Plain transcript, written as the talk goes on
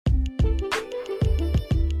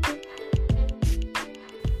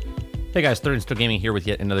Hey guys, Third and Still Gaming here with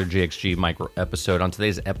yet another JXG micro episode. On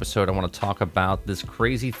today's episode, I want to talk about this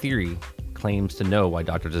crazy theory claims to know why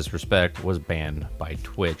Dr. Disrespect was banned by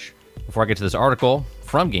Twitch. Before I get to this article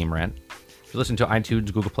from Game Rant, if you listen to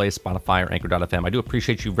iTunes, Google Play, Spotify, or Anchor.fm, I do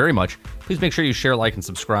appreciate you very much. Please make sure you share, like, and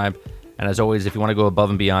subscribe. And as always, if you want to go above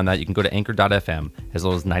and beyond that, you can go to Anchor.fm as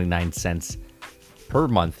low as 99 cents per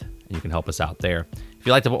month, and you can help us out there. If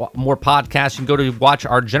you'd like to more podcasts, you can go to watch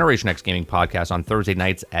our Generation X Gaming podcast on Thursday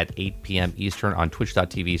nights at 8 p.m. Eastern on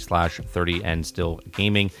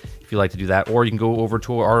twitch.tv/30andstillgaming if you'd like to do that. Or you can go over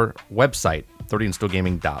to our website,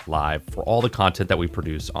 30andstillgaming.live, for all the content that we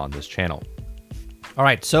produce on this channel. All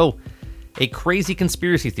right, so a crazy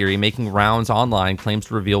conspiracy theory making rounds online claims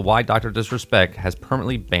to reveal why Dr. Disrespect has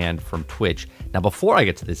permanently banned from Twitch. Now, before I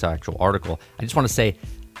get to this actual article, I just want to say,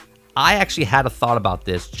 I actually had a thought about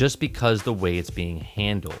this just because the way it's being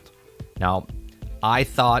handled. Now, I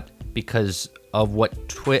thought because of what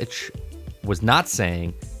Twitch was not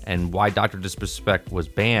saying and why Dr. Disrespect was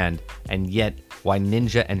banned, and yet why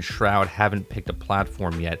Ninja and Shroud haven't picked a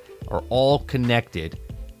platform yet, are all connected.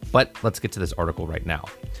 But let's get to this article right now.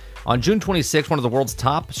 On June 26, one of the world's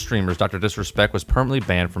top streamers, Dr. Disrespect, was permanently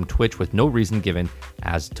banned from Twitch with no reason given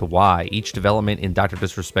as to why. Each development in Dr.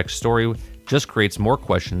 Disrespect's story just creates more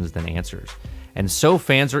questions than answers. And so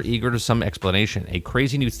fans are eager to some explanation. A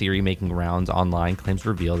crazy new theory making rounds online claims to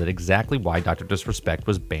reveal that exactly why Dr. Disrespect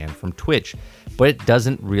was banned from Twitch, but it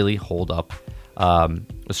doesn't really hold up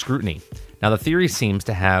scrutiny. Now, the theory seems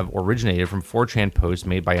to have originated from 4chan posts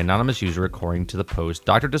made by an anonymous user. According to the post,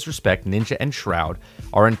 Dr. Disrespect, Ninja, and Shroud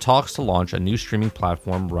are in talks to launch a new streaming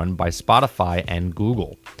platform run by Spotify and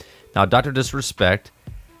Google. Now, Dr. Disrespect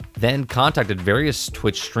then contacted various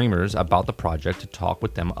Twitch streamers about the project to talk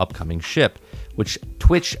with them upcoming ship, which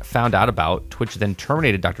Twitch found out about. Twitch then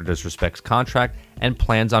terminated Dr. Disrespect's contract and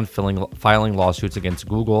plans on filing lawsuits against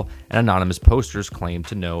Google, and anonymous posters claim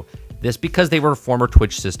to know this because they were former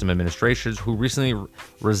Twitch system administrators who recently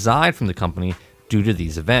resigned from the company due to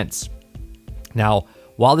these events. Now,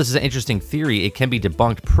 while this is an interesting theory, it can be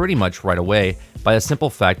debunked pretty much right away by the simple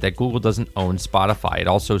fact that Google doesn't own Spotify. It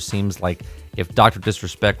also seems like if Dr.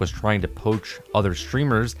 Disrespect was trying to poach other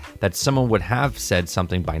streamers, that someone would have said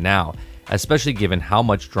something by now, especially given how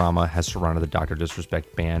much drama has surrounded the Dr.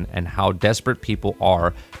 Disrespect ban and how desperate people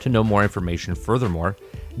are to know more information. Furthermore,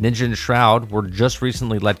 Ninja and Shroud were just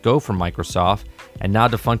recently let go from Microsoft and now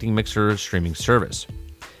defuncting Mixer's streaming service.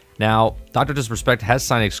 Now, Dr. Disrespect has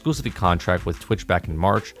signed an exclusivity contract with Twitch back in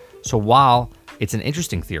March, so while it's an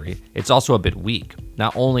interesting theory, it's also a bit weak.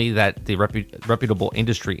 Not only that, the reputable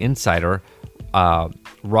industry insider,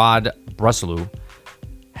 Rod Brusselou,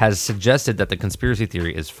 has suggested that the conspiracy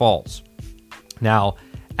theory is false. Now,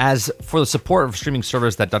 as for the support of streaming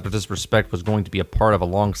service that Dr. Disrespect was going to be a part of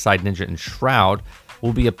alongside Ninja and Shroud,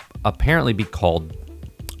 will be apparently be called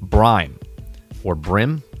Brime, or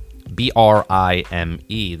Brim,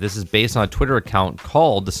 B-R-I-M-E. This is based on a Twitter account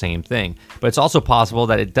called the same thing, but it's also possible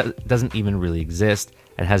that it doesn't even really exist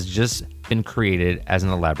and has just been created as an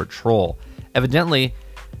elaborate troll. Evidently,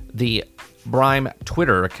 the Brime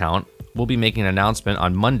Twitter account will be making an announcement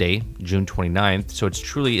on Monday, June 29th, so it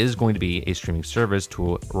truly is going to be a streaming service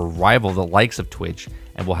to rival the likes of Twitch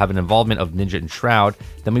and will have an involvement of Ninja and Shroud.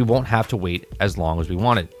 Then we won't have to wait as long as we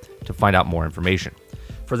wanted to find out more information.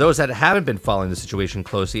 For those that haven't been following the situation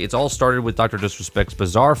closely, it's all started with Dr. Disrespect's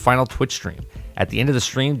bizarre final Twitch stream. At the end of the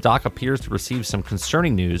stream, Doc appears to receive some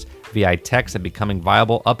concerning news via text and becoming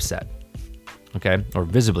visibly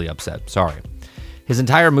upset. His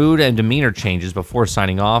entire mood and demeanor changes before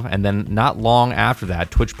signing off, and then not long after that,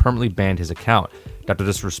 Twitch permanently banned his account. Dr.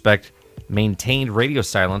 Disrespect maintained radio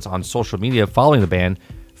silence on social media following the ban,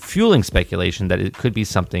 fueling speculation that it could be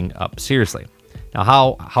something up seriously.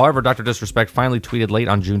 Now, however, Dr. Disrespect finally tweeted late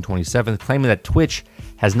on June 27th, claiming that Twitch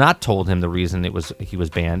has not told him the reason he was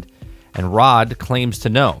banned, and Rod claims to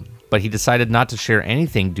know, but he decided not to share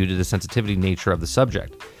anything due to the sensitivity nature of the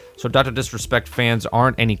subject. So Dr. Disrespect fans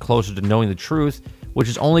aren't any closer to knowing the truth, which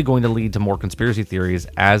is only going to lead to more conspiracy theories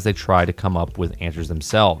as they try to come up with answers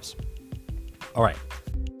themselves. All right.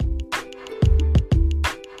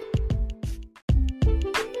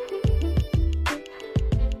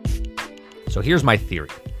 So here's my theory.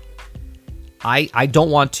 I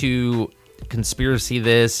don't want to conspiracy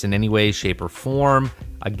this in any way, shape, or form.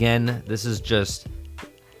 Again, this is just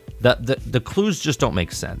the clues just don't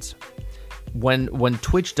make sense. When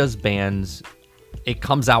Twitch does bans, it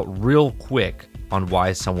comes out real quick on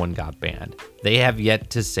why someone got banned. They have yet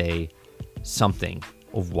to say something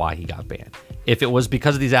of why he got banned. If it was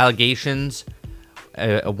because of these allegations,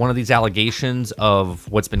 one of these allegations of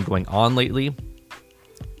what's been going on lately,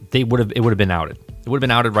 it would have been outed. it would have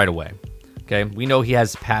been outed right away. Okay, we know he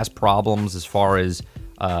has past problems as far as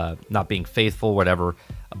not being faithful, whatever,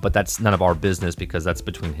 but that's none of our business because that's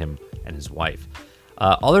between him and his wife.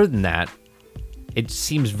 Other than that, it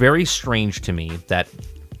seems very strange to me that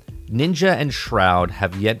Ninja and Shroud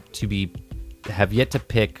have yet to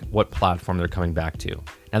pick what platform they're coming back to.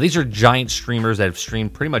 Now, these are giant streamers that have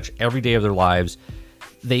streamed pretty much every day of their lives.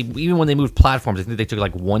 Even when they moved platforms, I think they took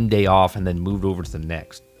like one day off and then moved over to the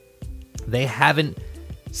next. They haven't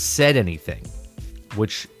said anything,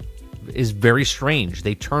 which is very strange.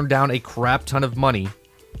 They turned down a crap ton of money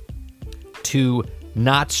to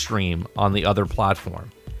not stream on the other platform.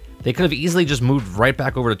 They could have easily just moved right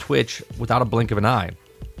back over to Twitch without a blink of an eye.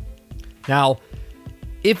 Now,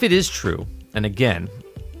 if it is true, and again,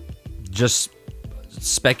 just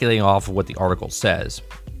speculating off of what the article says,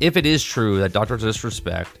 if it is true that Dr.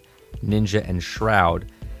 Disrespect, Ninja, and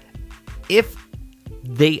Shroud, if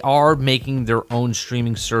they are making their own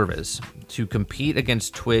streaming service to compete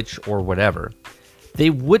against Twitch or whatever, they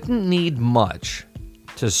wouldn't need much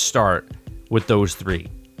to start with those three.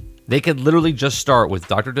 They could literally just start with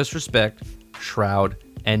Dr. Disrespect, Shroud,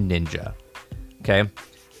 and Ninja. Okay?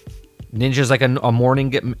 Ninja's like a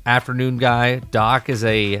morning, afternoon guy. Doc is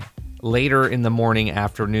a later in the morning,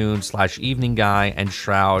 afternoon / evening guy, and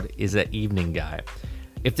Shroud is an evening guy.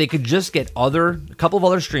 If they could just get a couple of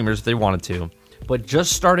other streamers if they wanted to, but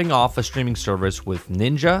just starting off a streaming service with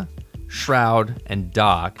Ninja, Shroud, and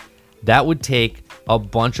Doc, that would take a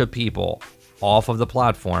bunch of people off of the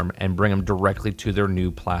platform and bring them directly to their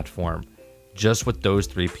new platform, just with those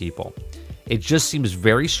three people. It just seems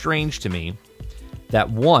very strange to me that,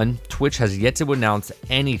 one, Twitch has yet to announce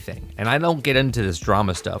anything, and I don't get into this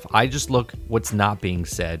drama stuff. I just look what's not being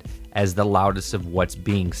said as the loudest of what's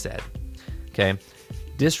being said. Okay,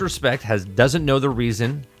 Disrespect doesn't know the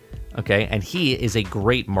reason. Okay, and he is a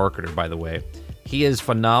great marketer, by the way. He is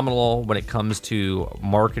phenomenal when it comes to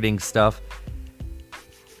marketing stuff.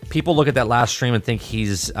 People look at that last stream and think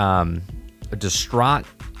he's distraught.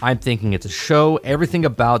 I'm thinking it's a show. Everything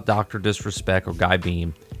about Dr. Disrespect or Guy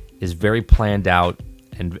Beam is very planned out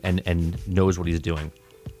and knows what he's doing.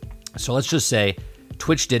 So let's just say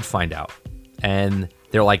Twitch did find out, and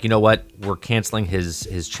they're like, you know what? We're canceling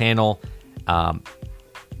his channel.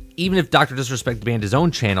 Even if Dr. Disrespect banned his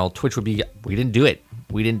own channel, Twitch would be, we didn't do it.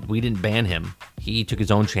 We didn't ban him. He took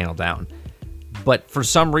his own channel down. But for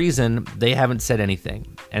some reason, they haven't said anything.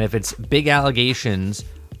 And if it's big allegations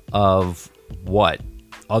of what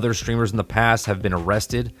other streamers in the past have been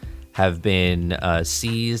arrested, have been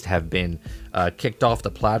seized, have been kicked off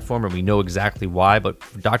the platform, and we know exactly why. But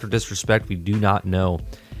for Dr. Disrespect, we do not know.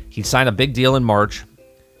 He signed a big deal in March,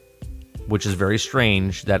 which is very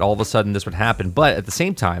strange that all of a sudden this would happen. But at the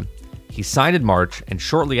same time, he signed in March, and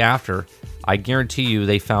shortly after, I guarantee you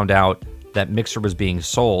they found out that Mixer was being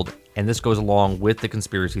sold, and this goes along with the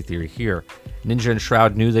conspiracy theory here. Ninja and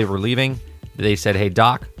Shroud knew they were leaving. They said, hey,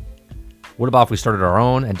 Doc, what about if we started our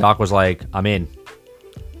own? And Doc was like, I'm in.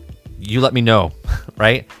 You let me know,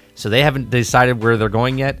 right? So they haven't decided where they're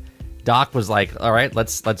going yet. Doc was like, all right,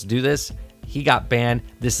 let's do this. He got banned.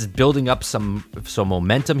 This is building up some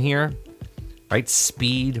momentum here, right?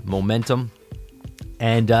 Speed, momentum.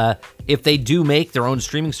 And if they do make their own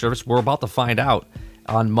streaming service, we're about to find out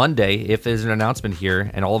on Monday if there's an announcement here,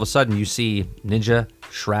 and all of a sudden you see Ninja,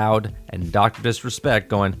 Shroud, and Dr. Disrespect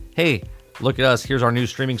going, hey, look at us, here's our new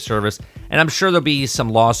streaming service. And I'm sure there'll be some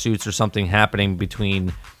lawsuits or something happening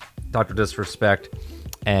between Dr. Disrespect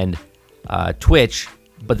and Twitch.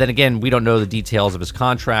 But then again, we don't know the details of his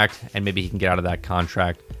contract, and maybe he can get out of that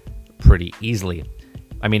contract pretty easily.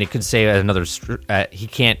 I mean, it could say he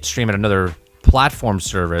can't stream at another platform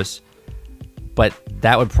service, but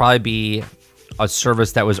that would probably be a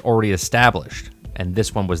service that was already established, and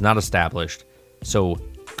this one was not established. So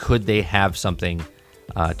could they have something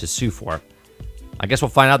to sue for? I guess we'll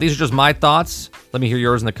find out. These are just my thoughts. Let me hear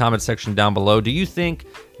yours in the comment section down below. Do you think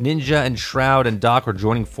Ninja and Shroud and Doc are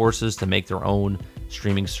joining forces to make their own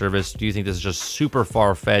streaming service? Do you think this is just super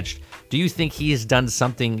far-fetched? Do you think he has done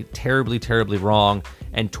something terribly, terribly wrong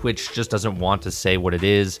and Twitch just doesn't want to say what it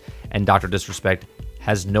is, and Dr. Disrespect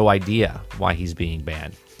has no idea why he's being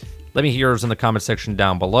banned? Let me hear yours in the comment section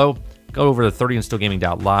down below. Go over to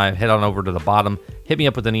 30andstillgaming.live, head on over to the bottom, hit me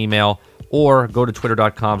up with an email, or go to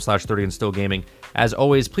twitter.com/30andstillgaming. As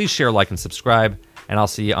always, please share, like, and subscribe, and I'll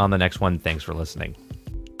see you on the next one. Thanks for listening.